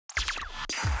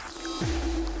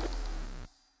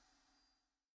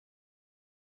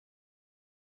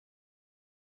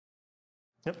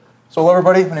Yep. So hello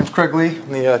everybody, my name is Craig Lee.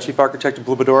 I'm the Chief Architect of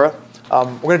Blue Medora.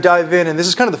 We're going to dive in, and this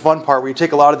is kind of the fun part where you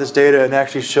take a lot of this data and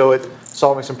actually show it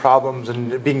solving some problems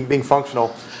and being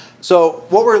functional. So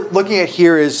what we're looking at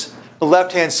here is the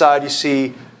left-hand side, you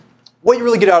see what you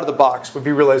really get out of the box with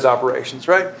vRealize operations,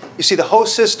 right? You see the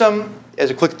host system. As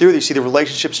you click through, you see the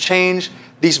relationships change,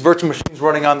 these virtual machines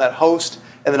running on that host,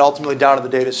 and then ultimately down to the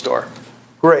data store.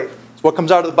 Great. So what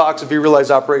comes out of the box of vRealize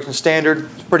operations standard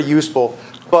is pretty useful,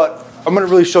 but I'm going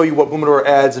to really show you what Blue Medora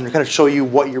adds and kind of show you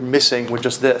what you're missing with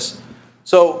just this.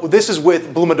 So this is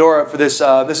with Blue Medora for this.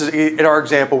 This is in our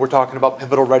example, we're talking about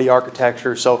pivotal ready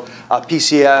architecture. So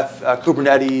PCF,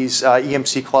 Kubernetes,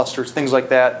 EMC clusters, things like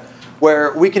that,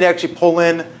 where we can actually pull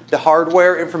in the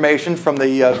hardware information from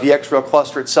the vROps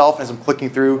cluster itself. As I'm clicking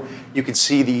through, you can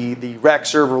see the rack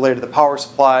server related to the power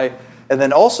supply. And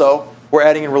then also, we're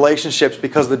adding in relationships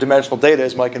because of the dimensional data,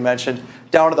 as Mike had mentioned,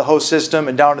 down to the host system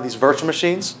and down to these virtual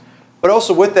machines. But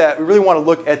also with that, we really want to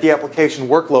look at the application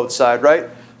workload side, right?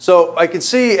 So I can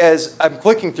see as I'm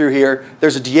clicking through here,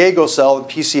 there's a Diego cell in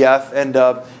PCF, and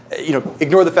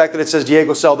ignore the fact that it says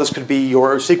Diego cell. This could be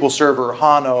your SQL Server, or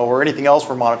HANA, or anything else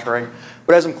we're monitoring.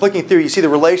 But as I'm clicking through, you see the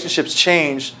relationships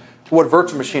change to what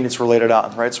virtual machine it's related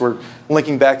on, right? So we're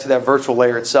linking back to that virtual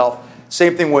layer itself.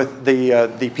 Same thing with the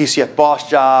PCF boss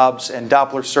jobs and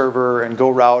Doppler server and Go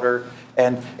router.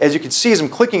 And as you can see, as I'm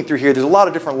clicking through here, there's a lot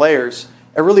of different layers.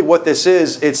 And really what this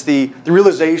is, it's the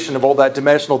realization of all that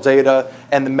dimensional data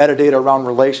and the metadata around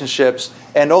relationships,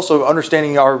 and also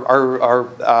understanding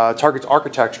our target's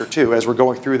architecture too as we're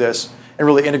going through this and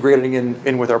really integrating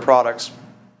in with our products.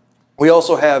 We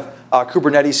also have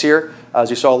Kubernetes here. As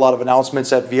you saw a lot of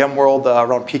announcements at VMworld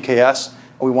around PKS,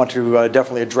 and we want to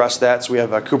definitely address that. So we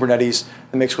have Kubernetes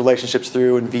that makes relationships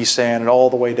through and vSAN and all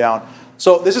the way down.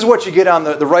 So this is what you get on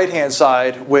the right-hand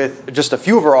side with just a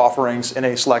few of our offerings in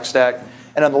a select stack.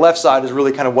 And on the left side is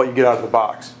really kind of what you get out of the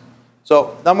box.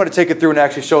 So now I'm going to take it through and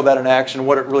actually show that in action and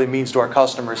what it really means to our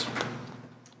customers.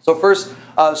 So first,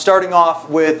 starting off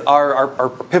with our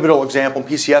pivotal example,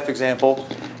 PCF example,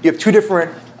 you have two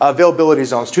different availability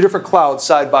zones, two different clouds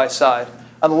side by side.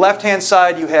 On the left-hand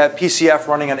side, you have PCF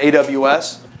running on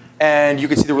AWS, and you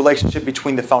can see the relationship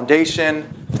between the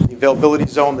foundation, the availability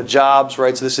zone, the jobs,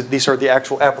 right? So these are the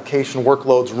actual application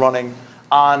workloads running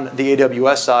on the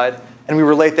AWS side. And we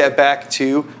relate that back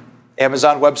to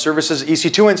Amazon Web Services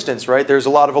EC2 instance, right? There's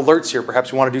a lot of alerts here.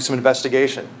 Perhaps we want to do some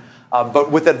investigation.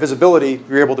 But with that visibility,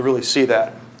 you're able to really see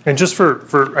that. And just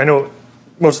for I know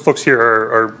most folks here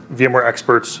are VMware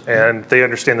experts, and they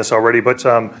understand this already. But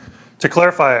to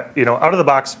clarify, out of the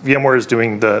box, VMware is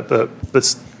doing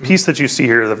this piece that you see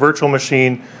here, the virtual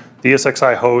machine, the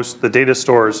ESXi host, the data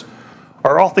stores,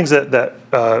 are all things that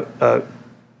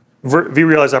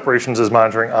vRealize Operations is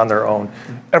monitoring on their own.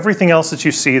 Everything else that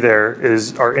you see there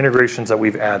are integrations that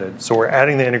we've added. So we're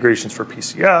adding the integrations for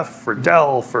PCF, for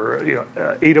Dell, for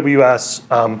AWS.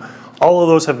 All of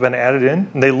those have been added in,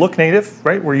 and they look native,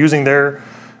 right? We're using their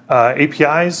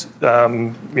APIs,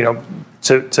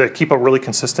 to keep a really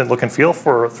consistent look and feel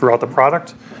throughout the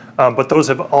product. But those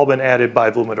have all been added by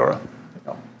Blue Medora.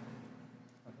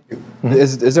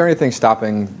 Is there anything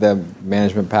stopping the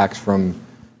management packs from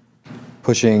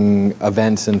pushing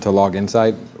events into Log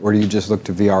Insight, or do you just look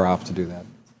to vROps to do that?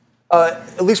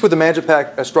 At least with the management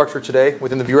pack structure today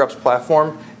within the vROps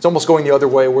platform, it's almost going the other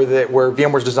way where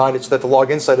VMware's designed it so that the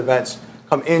Log Insight events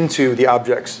come into the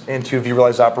objects, into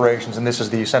vRealize Operations, and this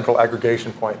is the central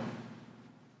aggregation point.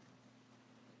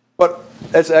 But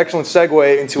that's an excellent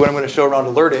segue into what I'm going to show around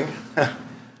alerting,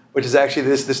 which is actually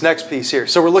this next piece here.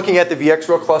 So we're looking at the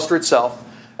vROps cluster itself,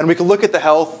 and we can look at the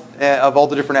health of all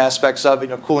the different aspects of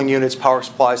it, cooling units, power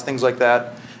supplies, things like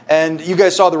that. And you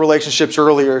guys saw the relationships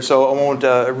earlier, so I won't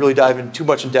really dive in too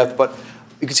much in depth, but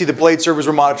you can see the blade servers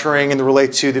we're monitoring and the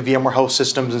relate to the VMware host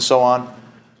systems and so on.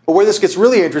 But where this gets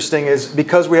really interesting is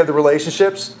because we have the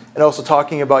relationships and also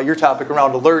talking about your topic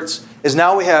around alerts, is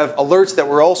now we have alerts that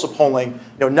we're also pulling,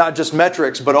 not just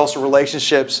metrics, but also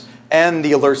relationships and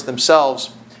the alerts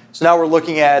themselves. So now we're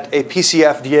looking at a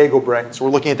PCF Diego brain. So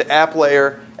we're looking at the app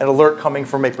layer and alert coming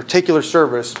from a particular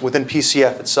service within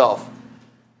PCF itself.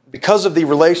 Because of the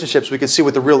relationships, we can see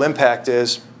what the real impact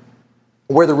is,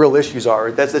 where the real issues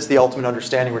are. That's the ultimate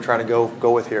understanding we're trying to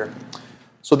go with here.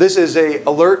 So this is an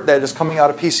alert that is coming out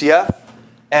of PCF,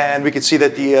 and we can see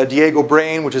that the Diego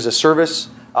brain, which is a service,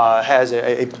 has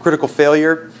a critical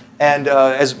failure. And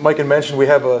as Mike had mentioned, we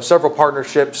have several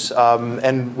partnerships,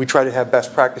 and we try to have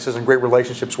best practices and great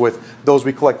relationships with those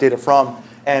we collect data from.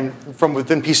 And from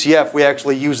within PCF, we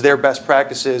actually use their best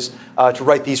practices to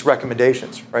write these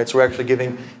recommendations, right? So we're actually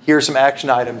giving, here are some action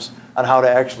items on how to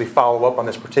actually follow up on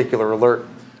this particular alert.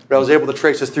 But I was able to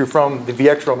trace this through from the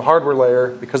vExtra on the hardware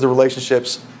layer because the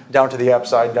relationships down to the app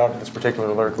side, down to this particular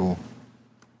alert. Cool.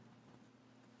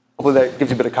 Hopefully that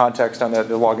gives you a bit of context on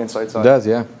the log insight side. It does,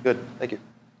 yeah. Good, thank you.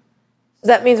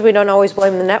 That means we don't always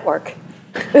blame the network.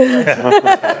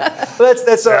 That's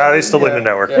they still blame the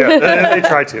network. Yeah, they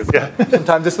try to. Yeah.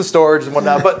 Sometimes it's the storage and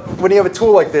whatnot, but when you have a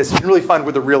tool like this, you can really find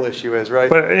where the real issue is, right?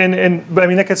 But I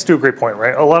mean that gets to a great point,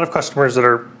 right? A lot of customers that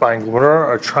are buying Blue Medora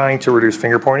are trying to reduce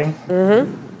finger pointing,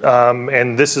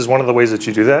 and this is one of the ways that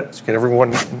you do that. To get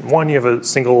everyone, you have a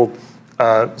single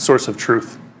source of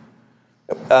truth.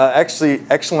 Actually,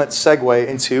 excellent segue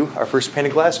into our first pane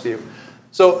of glass view.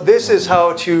 So this is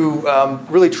how to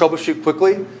really troubleshoot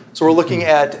quickly. So we're looking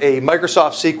at a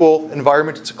Microsoft SQL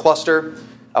environment. It's a cluster.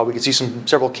 We can see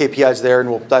several KPIs there, and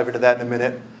we'll dive into that in a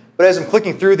minute. But as I'm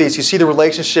clicking through these, you see the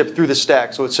relationship through the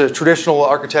stack. So it's a traditional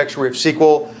architecture. We have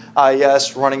SQL,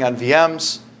 IIS running on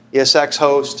VMs, ESX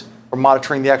host. We're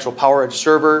monitoring the actual PowerEdge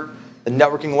server, the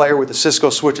networking layer with the Cisco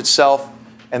switch itself,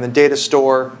 and then data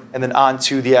store, and then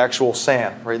onto the actual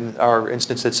SAN. Right? In our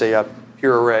instance, it's a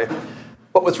pure array.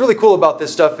 But what's really cool about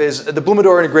this stuff is the Blue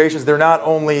Medora integrations, they're not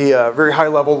only very high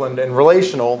level and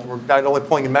relational, we're not only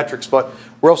pulling in metrics, but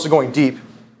we're also going deep.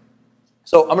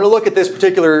 So I'm going to look at this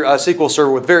particular SQL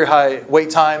server with very high wait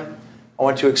time. I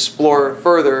want to explore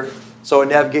further, so I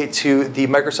navigate to the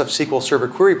Microsoft SQL Server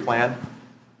Query Plan.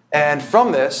 And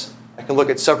from this, I can look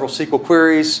at several SQL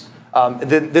queries. And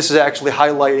then this is actually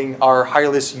highlighting our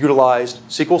highest utilized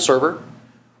SQL server.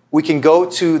 We can go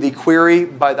to the query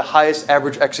by the highest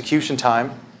average execution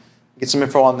time, get some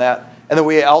info on that, and then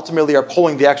we ultimately are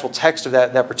pulling the actual text of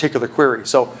that particular query.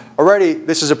 So already,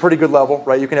 this is a pretty good level,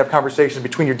 right? You can have conversations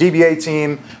between your DBA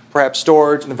team, perhaps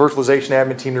storage, and the virtualization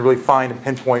admin team to really find and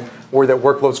pinpoint where that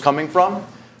workload's coming from.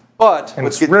 But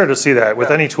it's rare to see that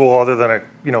with any tool other than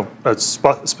a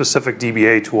specific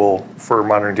DBA tool for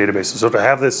monitoring databases. So to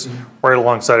have this right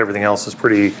alongside everything else is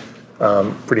pretty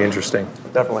interesting.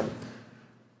 Definitely.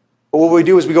 But what we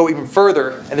do is we go even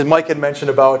further, and as Mike had mentioned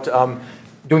about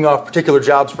doing off particular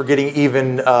jobs for getting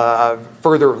even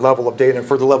further level of data and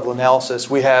further level analysis,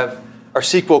 we have our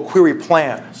SQL query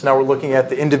plan. So now we're looking at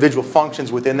the individual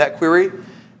functions within that query,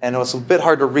 and it's a bit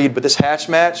hard to read, but this hash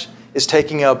match is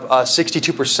taking up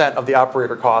 62% of the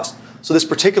operator cost. So this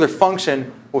particular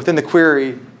function within the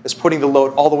query is putting the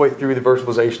load all the way through the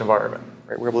virtualization environment.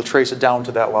 Right? We're able to trace it down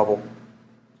to that level.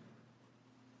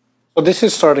 So this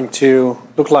is starting to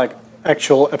look like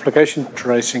actual application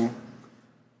tracing.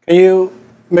 Can you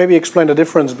maybe explain the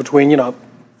difference between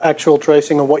actual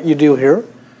tracing and what you do here?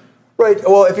 Right.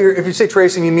 Well, if you say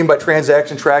tracing, you mean by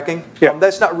transaction tracking. Yeah.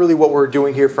 That's not really what we're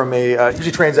doing here. From usually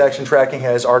transaction tracking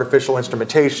has artificial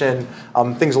instrumentation,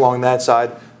 things along that side.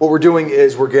 What we're doing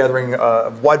is we're gathering a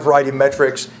wide variety of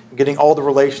metrics, getting all the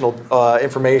relational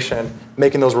information,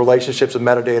 making those relationships with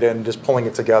metadata, and just pulling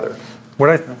it together. What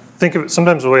I think of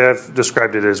sometimes the way I've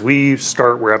described it is we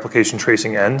start where application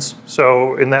tracing ends.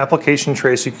 So in the application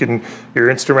trace, you're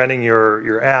instrumenting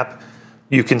your app.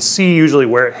 You can see usually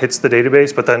where it hits the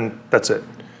database, but then that's it.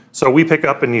 So we pick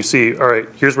up and you see, all right,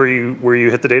 here's where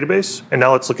you hit the database, and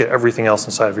now let's look at everything else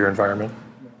inside of your environment.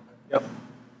 Yep.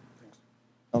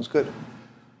 Sounds good.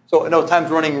 So I know time's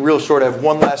running real short. I have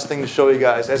one last thing to show you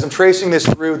guys. As I'm tracing this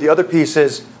through, the other piece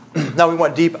is now we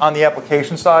went deep on the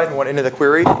application side and went into the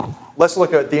query. Let's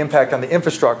look at the impact on the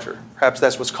infrastructure. Perhaps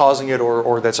that's what's causing it,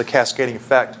 or that's a cascading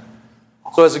effect.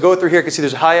 So as I go through here, you can see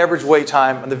there's a high average wait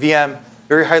time on the VM,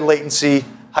 very high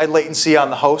latency on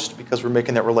the host because we're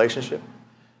making that relationship.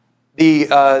 The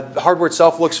hardware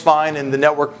itself looks fine, and the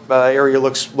network area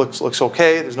looks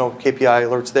okay. There's no KPI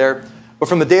alerts there. But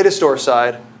from the data store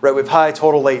side, right, we have high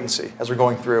total latency as we're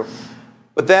going through.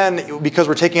 But then, because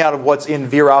we're taking out of what's in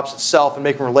vROps itself and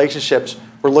making relationships,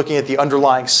 we're looking at the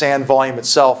underlying SAN volume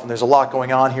itself, and there's a lot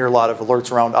going on here, a lot of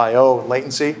alerts around I/O and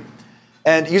latency.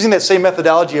 And using that same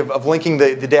methodology of linking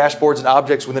the dashboards and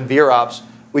objects within vROps,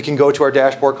 we can go to our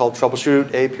dashboard called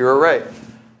Troubleshoot a Pure Array.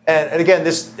 And again,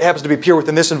 this happens to be pure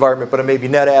within this environment, but it may be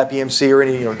NetApp, EMC, or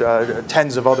any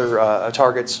tens of other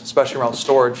targets, especially around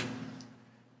storage,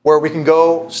 where we can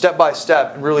go step by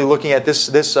step and really looking at this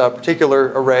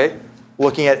particular array,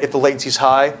 looking at if the latency is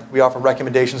high. We offer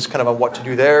recommendations kind of on what to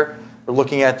do there. We're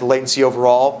looking at the latency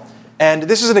overall. And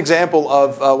this is an example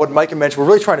of what Mike had mentioned. We're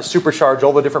really trying to supercharge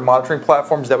all the different monitoring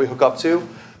platforms that we hook up to.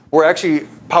 We're actually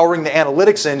powering the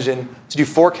analytics engine to do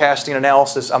forecasting and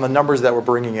analysis on the numbers that we're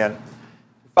bringing in.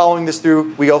 Following this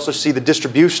through, we also see the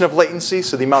distribution of latency,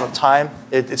 so the amount of time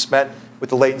it's spent with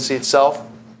the latency itself.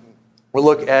 We'll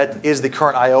look at is the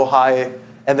current I/O high,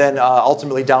 and then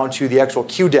ultimately down to the actual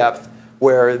queue depth,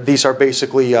 where these are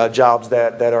basically jobs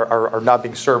that are not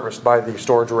being serviced by the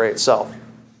storage array itself.